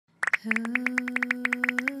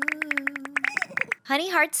Honey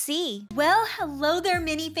Heart C. Well, hello there,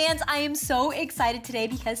 mini fans. I am so excited today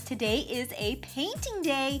because today is a painting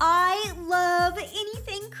day. I love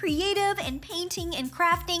anything creative and painting and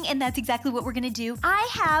crafting, and that's exactly what we're gonna do. I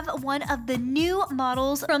have one of the new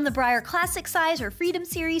models from the Breyer Classic size or Freedom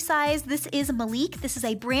Series size. This is Malik. This is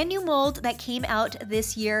a brand new mold that came out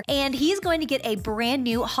this year, and he's going to get a brand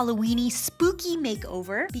new Halloween-y spooky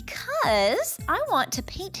makeover because I want to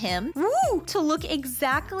paint him to look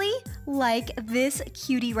exactly like this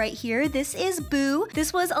cutie right here. This is Boo.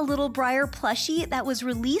 This was a little Breyer plushie that was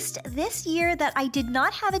released this year that I did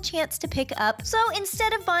not have a chance to pick up. So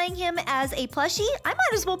instead of buying him as a plushie, I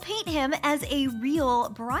might as well paint him as a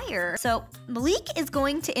real Breyer. So Malik is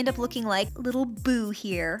going to end up looking like little Boo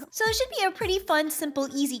here. So it should be a pretty fun, simple,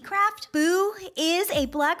 easy craft. Boo is a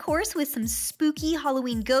black horse with some spooky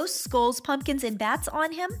Halloween ghosts, skulls, pumpkins, and bats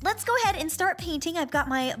on him. Let's go ahead and start painting. I've got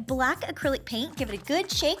my black acrylic paint. Give it a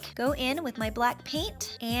good shake. Go in with my black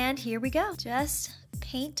paint, and here we go. Just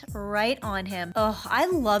paint right on him. Oh, I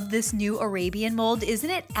love this new Arabian mold. Isn't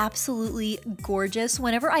it absolutely gorgeous?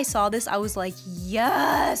 Whenever I saw this, I was like,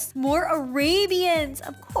 yes, more Arabians.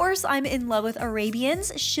 Of course, I'm in love with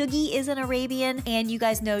Arabians. Shuggy is an Arabian, and you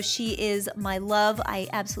guys know she is my love. I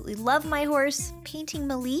absolutely love my horse. Painting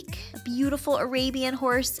Malik, a beautiful Arabian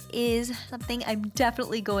horse, is something I'm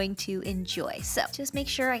definitely going to enjoy. So just make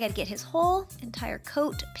sure I gotta get his whole entire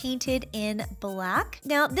coat painted in black.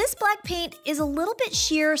 Now, this black paint is a little bit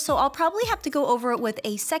sheer, so I'll probably have to go over it with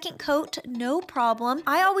a second coat, no problem.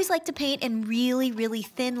 I always like to paint in really, really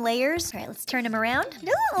thin layers. All right, let's turn him around. It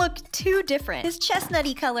doesn't look too different. His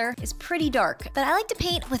chestnutty color is pretty dark, but I like to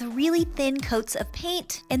paint with really thin coats of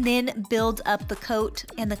paint and then build up the coat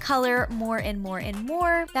and the color more and more and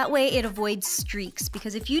more. That way it avoids streaks,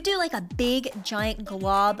 because if you do like a big giant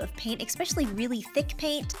glob of paint, especially really thick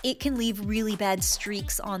paint, it can leave really bad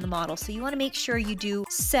streaks on the model. So you want to make sure you do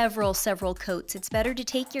several coats. It's better to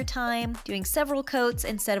take your time doing several coats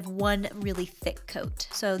instead of one really thick coat.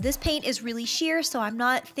 So this paint is really sheer, so I'm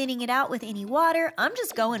not thinning it out with any water. I'm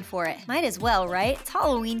just going for it. Might as well, right? It's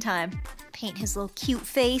Halloween time. Paint his little cute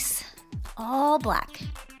face all black.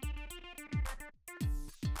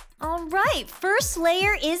 All right, first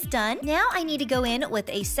layer is done. Now I need to go in with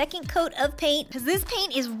a second coat of paint because this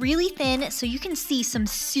paint is really thin, so you can see some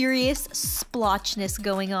serious splotchness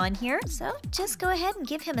going on here. So just go ahead and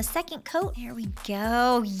give him a second coat. There we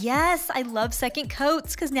go. Yes, I love second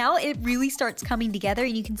coats because now it really starts coming together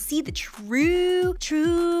and you can see the true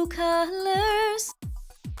colors.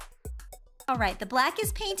 All right, the black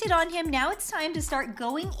is painted on him. Now it's time to start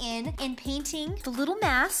going in and painting the little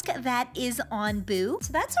mask that is on Boo.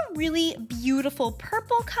 So that's a really beautiful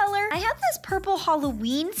purple color. I have this purple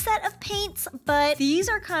Halloween set of paints, but these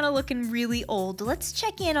are kind of looking really old. Let's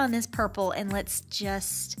check in on this purple and let's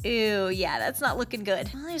just, ooh, yeah, that's not looking good.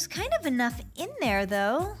 Well, there's kind of enough in there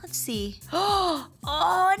though. Let's see. Oh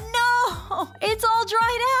no, it's all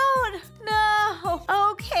dried out.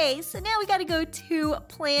 No. Okay, so now we gotta go to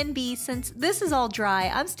plan B since this is all dry.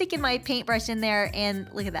 I'm sticking my paintbrush in there and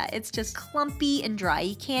look at that. It's just clumpy and dry.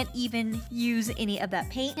 You can't even use any of that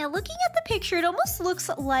paint. Now looking at the picture, it almost looks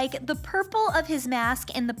like the purple of his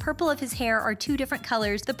mask and the purple of his hair are two different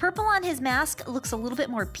colors. The purple on his mask looks a little bit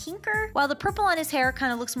more pinker, while the purple on his hair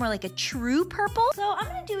kind of looks more like a true purple. So I'm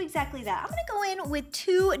gonna do exactly that. I'm gonna go in with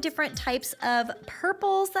two different types of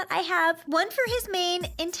purples that I have. One for his mane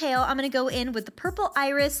and tail. I'm gonna go in with the purple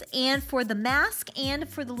iris, and for the mask and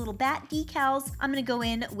for the little bat decals, I'm gonna go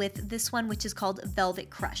in with this one, which is called Velvet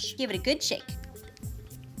Crush. Give it a good shake.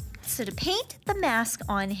 So to paint the mask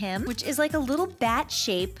on him, which is like a little bat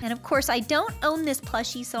shape, and of course I don't own this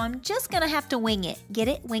plushie, so I'm just gonna have to wing it. Get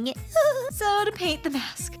it? Wing it? So to paint the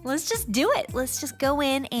mask, let's just do it. Let's just go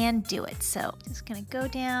in and do it. So just gonna go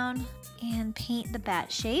down and paint the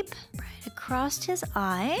bat shape right across his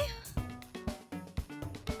eye.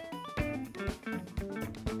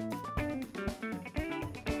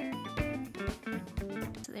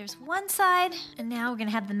 There's one side, and now we're gonna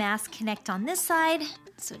have the mask connect on this side.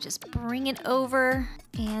 So just bring it over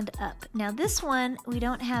and up. Now this one, we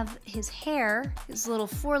don't have his hair, his little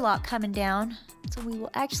forelock coming down. So we will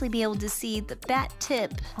actually be able to see the bat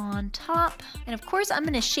tip on top. And of course, I'm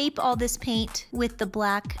gonna shape all this paint with the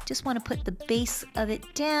black. Just wanna put the base of it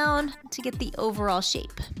down to get the overall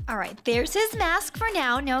shape. All right, there's his mask for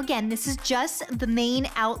now. Now again, this is just the main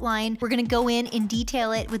outline. We're gonna go in and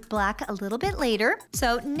detail it with black a little bit later.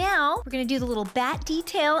 So now we're gonna do the little bat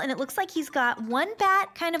detail, and it looks like he's got one bat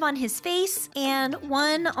kind of on his face and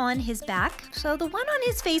one on his back. So the one on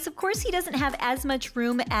his face, of course, he doesn't have as much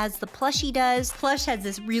room as the plushie does. Plush has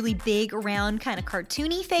this really big, round, kind of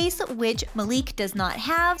cartoony face, which Malik does not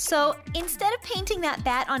have. So instead of painting that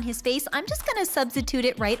bat on his face, I'm just gonna substitute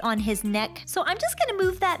it right on his neck. So I'm just gonna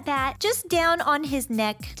move that bat just down on his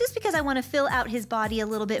neck, just because I wanna fill out his body a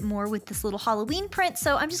little bit more with this little Halloween print.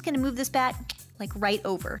 So I'm just gonna move this bat like right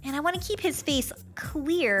over. And I want to keep his face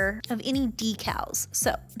clear of any decals.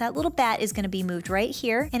 So that little bat is going to be moved right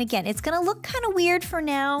here. And again, it's going to look kind of weird for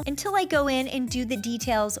now until I go in and do the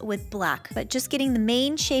details with black. But just getting the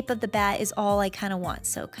main shape of the bat is all I kind of want.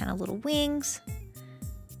 So kind of little wings,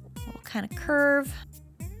 little kind of curve.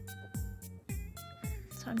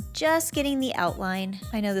 So I'm just getting the outline.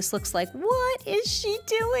 I know this looks like, what is she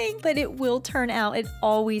doing? But it will turn out, it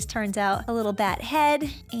always turns out, a little bat head,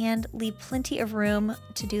 and leave plenty of room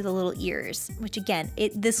to do the little ears, which again,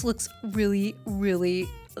 this looks really, really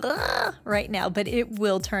right now, but it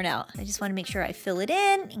will turn out. I just want to make sure I fill it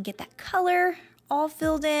in and get that color all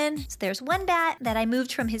filled in. So there's one bat that I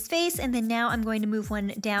moved from his face, and then now I'm going to move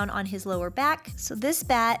one down on his lower back. So this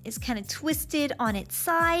bat is kind of twisted on its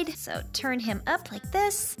side. So turn him up like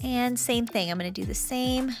this, and same thing. I'm gonna do the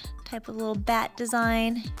same type of little bat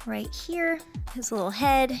design right here. His little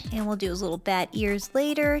head, and we'll do his little bat ears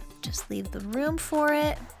later. Just leave the room for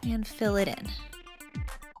it and fill it in.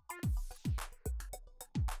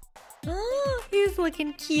 Oh, he's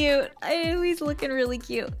looking cute. He's looking really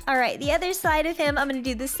cute. All right, the other side of him, I'm gonna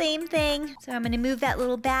do the same thing. So I'm gonna move that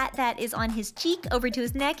little bat that is on his cheek over to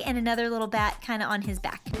his neck, and another little bat kind of on his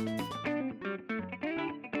back.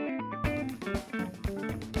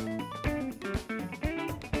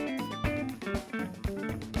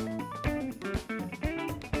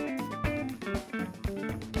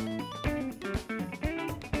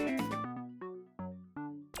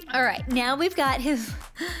 All right, now we've got his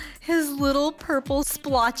little purple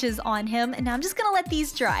splotches on him, and now I'm just gonna let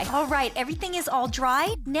these dry. All right, everything is all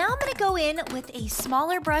dry. Now I'm gonna go in with a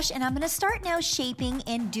smaller brush, and I'm gonna start now shaping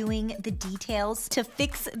and doing the details to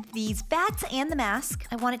fix these bats and the mask.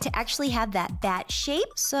 I want it to actually have that bat shape.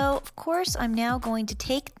 So of course, I'm now going to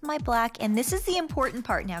take my black, and this is the important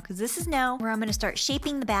part now, because this is now where I'm gonna start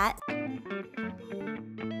shaping the bat.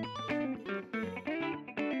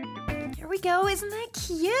 There we go, isn't that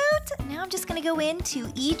cute? Now I'm just gonna go into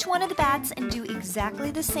each one of the bats and do exactly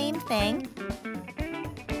the same thing.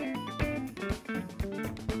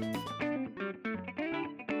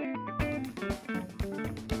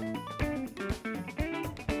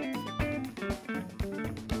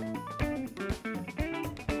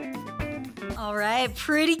 All right,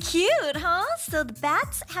 pretty cute, huh? So the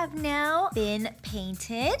bats have now been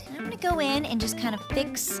painted. I'm gonna go in and just kind of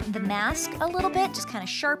fix the mask a little bit, just kind of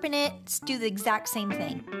sharpen it. Let's do the exact same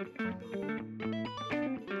thing.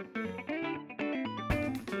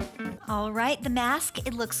 All right, the mask,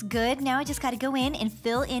 it looks good. Now I just gotta go in and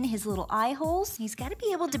fill in his little eye holes. He's gotta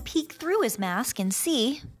be able to peek through his mask and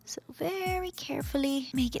see. So very carefully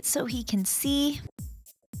make it so he can see.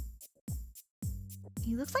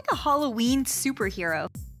 He looks like a Halloween superhero.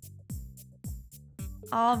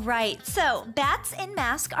 All right, so bats and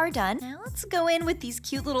mask are done. Now let's go in with these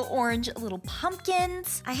cute little orange little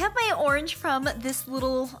pumpkins. I have my orange from this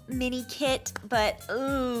little mini kit, but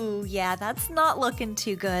ooh, yeah, that's not looking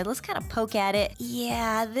too good. Let's kind of poke at it.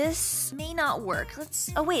 Yeah, this may not work.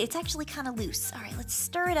 Oh wait, it's actually kind of loose. All right, let's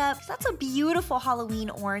stir it up. That's a beautiful Halloween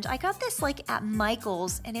orange. I got this like at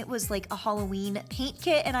Michael's, and it was like a Halloween paint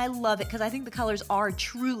kit, and I love it because I think the colors are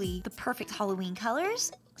truly the perfect Halloween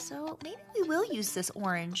colors. So maybe we will use this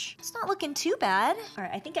orange. It's not looking too bad. All right,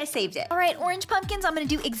 I think I saved it. All right, orange pumpkins, I'm gonna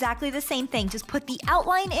do exactly the same thing. Just put the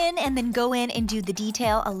outline in and then go in and do the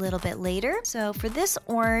detail a little bit later. So for this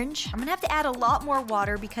orange, I'm gonna have to add a lot more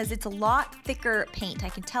water because it's a lot thicker paint. I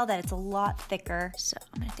can tell that it's a lot thicker. So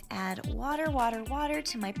I'm gonna have to add water, water, water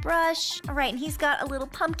to my brush. All right, and he's got a little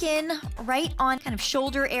pumpkin right on kind of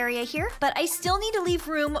shoulder area here, but I still need to leave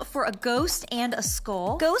room for a ghost and a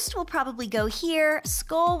skull. Ghost will probably go here.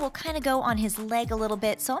 Skull will kind of go on his leg a little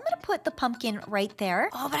bit, so I'm gonna put the pumpkin right there.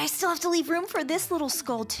 Oh, but I still have to leave room for this little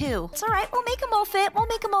skull too. It's all right, we'll make them all fit. We'll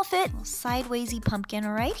make them all fit. A little sidewaysy pumpkin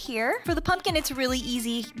right here. For the pumpkin, it's really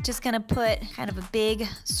easy. Just gonna put kind of a big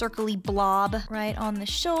circly blob right on the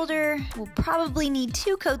shoulder. We'll probably need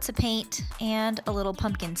 2 coats of paint and a little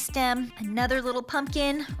pumpkin stem. Another little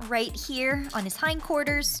pumpkin right here on his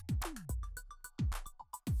hindquarters.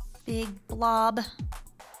 Big blob.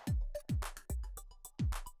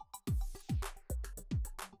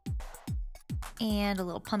 And a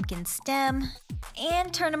little pumpkin stem.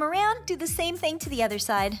 And turn them around, do the same thing to the other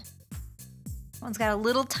side. One's got a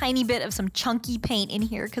little tiny bit of some chunky paint in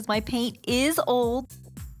here because my paint is old.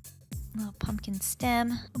 Little pumpkin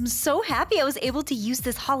stem. I'm so happy I was able to use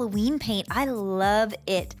this Halloween paint. I love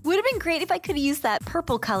it. Would have been great if I could have used that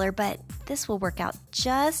purple color, but this will work out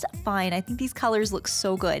just fine. I think these colors look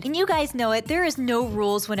so good. And you guys know it, there is no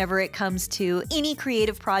rules whenever it comes to any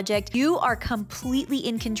creative project. You are completely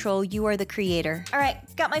in control. You are the creator. All right,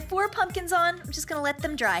 got my 4 pumpkins on. I'm just gonna let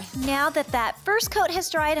them dry. Now that that first coat has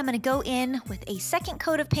dried, I'm gonna go in with a second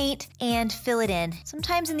coat of paint and fill it in.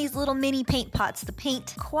 Sometimes in these little mini paint pots, the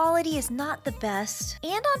paint quality is not the best.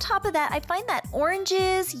 And on top of that, I find that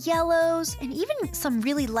oranges, yellows, and even some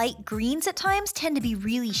really light greens at times tend to be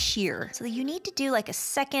really sheer. So you need to do like a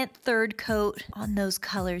second, third coat on those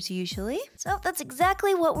colors usually. So that's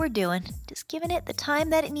exactly what we're doing. Just giving it the time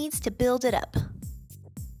that it needs to build it up.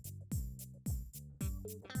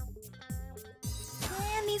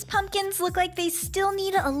 These pumpkins look like they still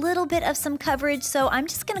need a little bit of some coverage, so I'm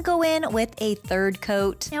just gonna go in with a third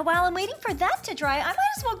coat. Now while I'm waiting for that to dry, I might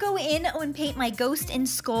as well go in and paint my ghost and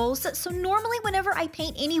skulls. So normally whenever I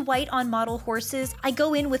paint any white on model horses, I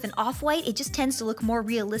go in with an off-white. It just tends to look more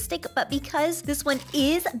realistic, but because this one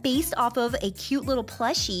is based off of a cute little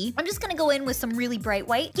plushie, I'm just gonna go in with some really bright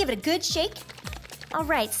white, give it a good shake. All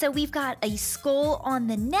right, so we've got a skull on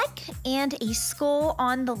the neck and a skull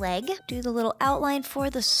on the leg. Do the little outline for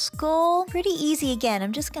the skull. Pretty easy again.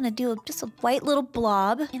 I'm just gonna do just a white little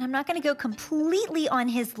blob. And I'm not gonna go completely on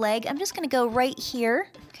his leg. I'm just gonna go right here,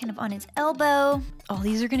 kind of on his elbow. Oh,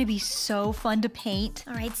 these are gonna be so fun to paint.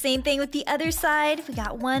 All right, same thing with the other side. We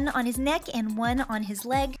got one on his neck and one on his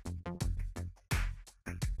leg.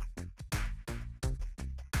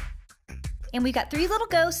 And we've got 3 little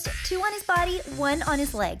ghosts, 2 on his body, 1 on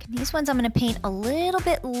his leg. These ones I'm gonna paint a little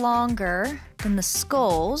bit longer than the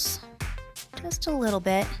skulls. Just a little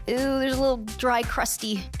bit. Ooh, there's a little dry,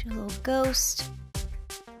 crusty. Do a little ghost.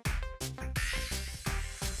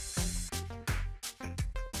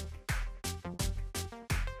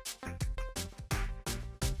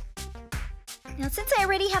 Now since I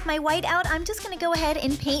already have my white out, I'm just gonna go ahead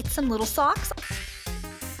and paint some little socks.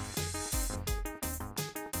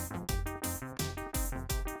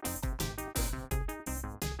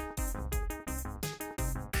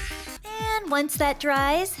 Once that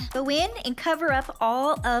dries, go in and cover up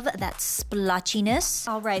all of that splotchiness.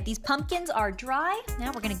 All right, these pumpkins are dry.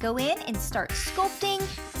 Now we're gonna go in and start sculpting.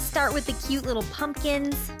 Start with the cute little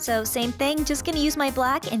pumpkins. So same thing, just gonna use my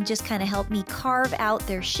black and just kind of help me carve out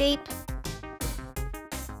their shape.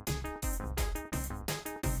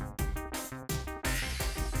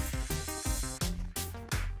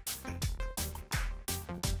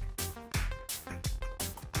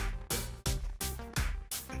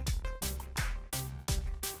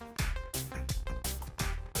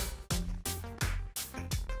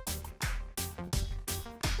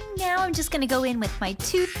 Now I'm just gonna go in with my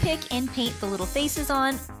toothpick and paint the little faces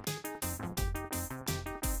on.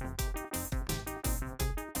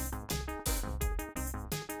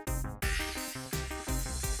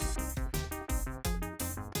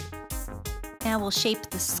 Now we'll shape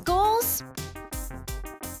the skulls.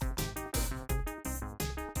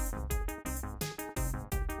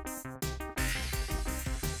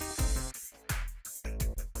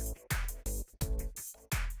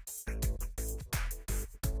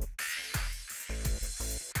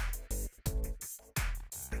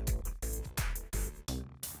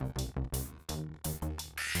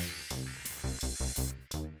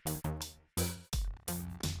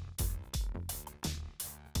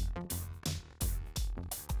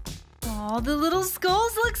 Oh, the little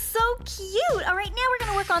skulls look so cute. All right, now we're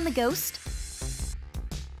gonna work on the ghost.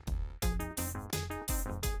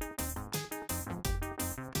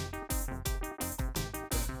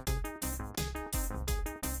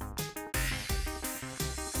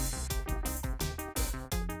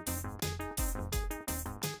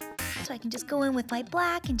 So I can just go in with my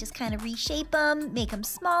black and just kind of reshape them, make them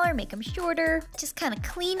smaller, make them shorter, just kind of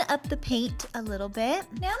clean up the paint a little bit.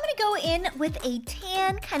 Now I'm gonna go in with a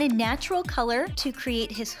tan kind of natural color to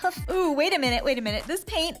create his hoof. Ooh, wait a minute. This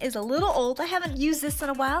paint is a little old. I haven't used this in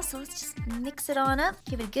a while, so let's just mix it on up.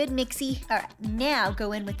 Give it a good mixy. All right, now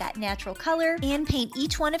go in with that natural color and paint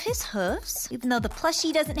each one of his hoofs. Even though the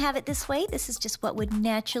plushie doesn't have it this way, this is just what would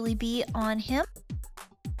naturally be on him.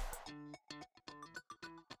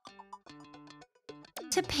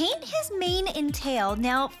 To paint his mane and tail,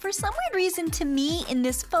 now for some weird reason to me in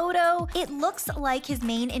this photo, it looks like his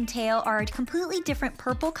mane and tail are a completely different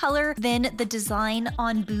purple color than the design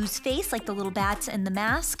on Boo's face, like the little bats and the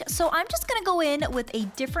mask. So I'm just gonna go in with a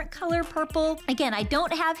different color purple. Again, I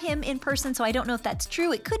don't have him in person, so I don't know if that's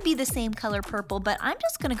true. It could be the same color purple, but I'm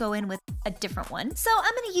just gonna go in with a different one. So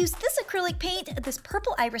I'm gonna use this acrylic paint, this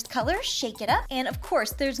purple iris color, shake it up. And of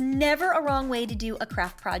course, there's never a wrong way to do a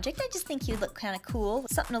craft project. I just think you'd look kind of cool,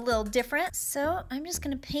 something a little different. So I'm just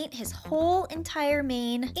gonna paint his whole entire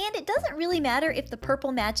mane. And it doesn't really matter if the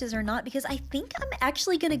purple matches or not, because I think I'm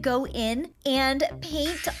actually gonna go in and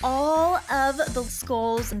paint all of the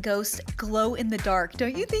skulls and ghosts glow in the dark.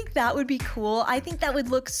 Don't you think that would be cool? I think that would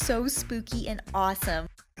look so spooky and awesome.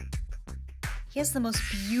 He has the most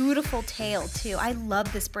beautiful tail too. I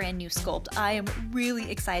love this brand new sculpt. I am really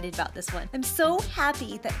excited about this one. I'm so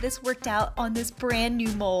happy that this worked out on this brand new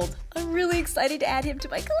mold. I'm really excited to add him to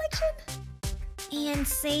my collection. And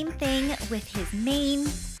same thing with his mane.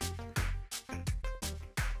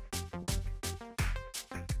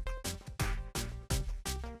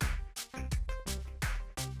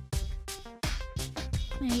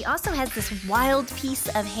 He also has this wild piece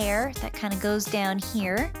of hair that kind of goes down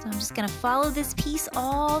here. So I'm just gonna follow this piece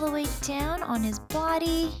all the way down on his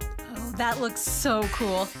body. Oh, that looks so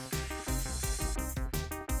cool.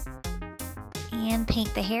 And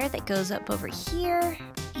paint the hair that goes up over here.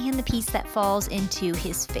 And the piece that falls into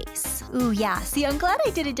his face. Ooh, yeah. See, I'm glad I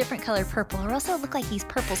did a different color purple, or else it'll look like these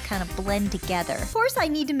purples kind of blend together. Of course, I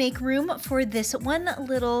need to make room for this one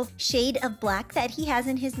little shade of black that he has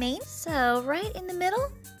in his mane. So right in the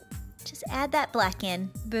middle, just add that black in.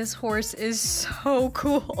 This horse is so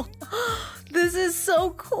cool. This is so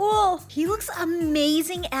cool. He looks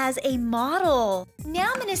amazing as a model.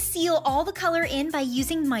 Now I'm gonna seal all the color in by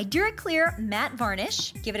using my Duraclear matte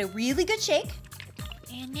varnish. Give it a really good shake.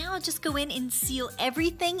 And now I'll just go in and seal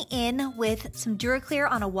everything in with some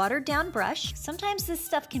Duraclear on a watered down brush. Sometimes this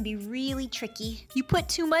stuff can be really tricky. You put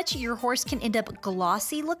too much, your horse can end up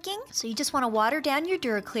glossy looking. So you just want to water down your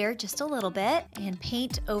Duraclear just a little bit and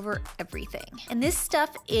paint over everything. And this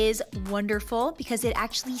stuff is wonderful because it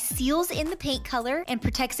actually seals in the paint color and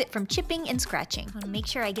protects it from chipping and scratching. I want to make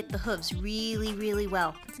sure I get the hooves really, really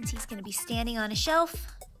well. Since he's going to be standing on a shelf,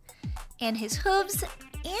 and his hooves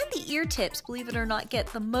and the ear tips, believe it or not, get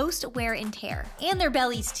the most wear and tear. And their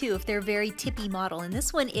bellies too, if they're a very tippy model. And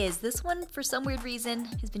this one, for some weird reason,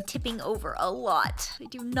 has been tipping over a lot. I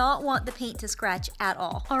do not want the paint to scratch at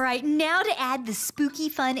all. All right, now to add the spooky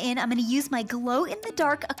fun in, I'm gonna use my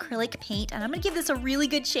glow-in-the-dark acrylic paint, and I'm gonna give this a really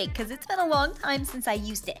good shake because it's been a long time since I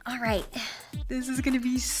used it. All right, this is gonna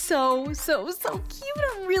be so cute.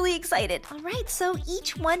 I'm really excited. All right, so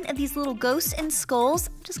each one of these little ghosts and skulls,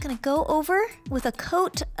 I'm just gonna go over with a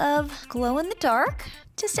coat of glow-in-the-dark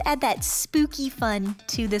just to add that spooky fun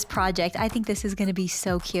to this project. I think this is gonna be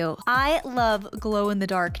so cute. I love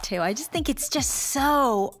glow-in-the-dark too. I just think it's just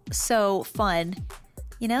so fun.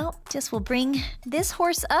 You know, just will bring this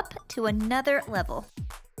horse up to another level.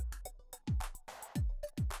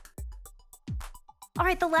 All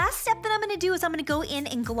right, the last step that I'm gonna do is I'm gonna go in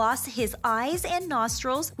and gloss his eyes and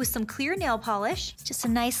nostrils with some clear nail polish. Just a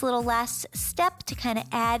nice little last step to kind of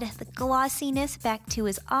add the glossiness back to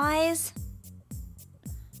his eyes.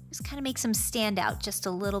 Just kind of makes him stand out just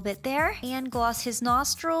a little bit there. And gloss his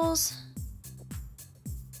nostrils.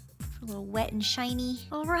 A little wet and shiny.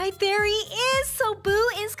 All right, there he is. So Boo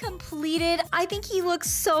is completed. I think he looks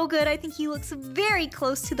so good. I think he looks very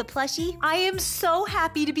close to the plushie. I am so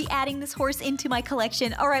happy to be adding this horse into my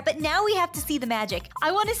collection. All right, but now we have to see the magic.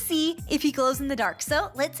 I want to see if he glows in the dark. So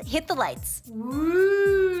let's hit the lights.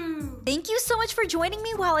 Woo! Thank you so much for joining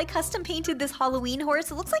me while I custom painted this Halloween horse.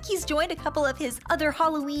 It looks like he's joined a couple of his other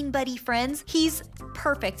Halloween buddy friends. He's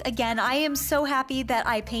perfect. Again, I am so happy that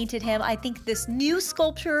I painted him. I think this new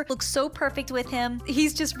sculpture looks so perfect with him.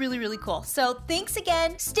 He's just really cool. So thanks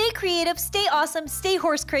again. Stay creative, stay awesome, stay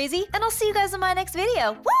horse crazy, and I'll see you guys in my next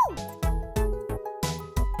video. Woo!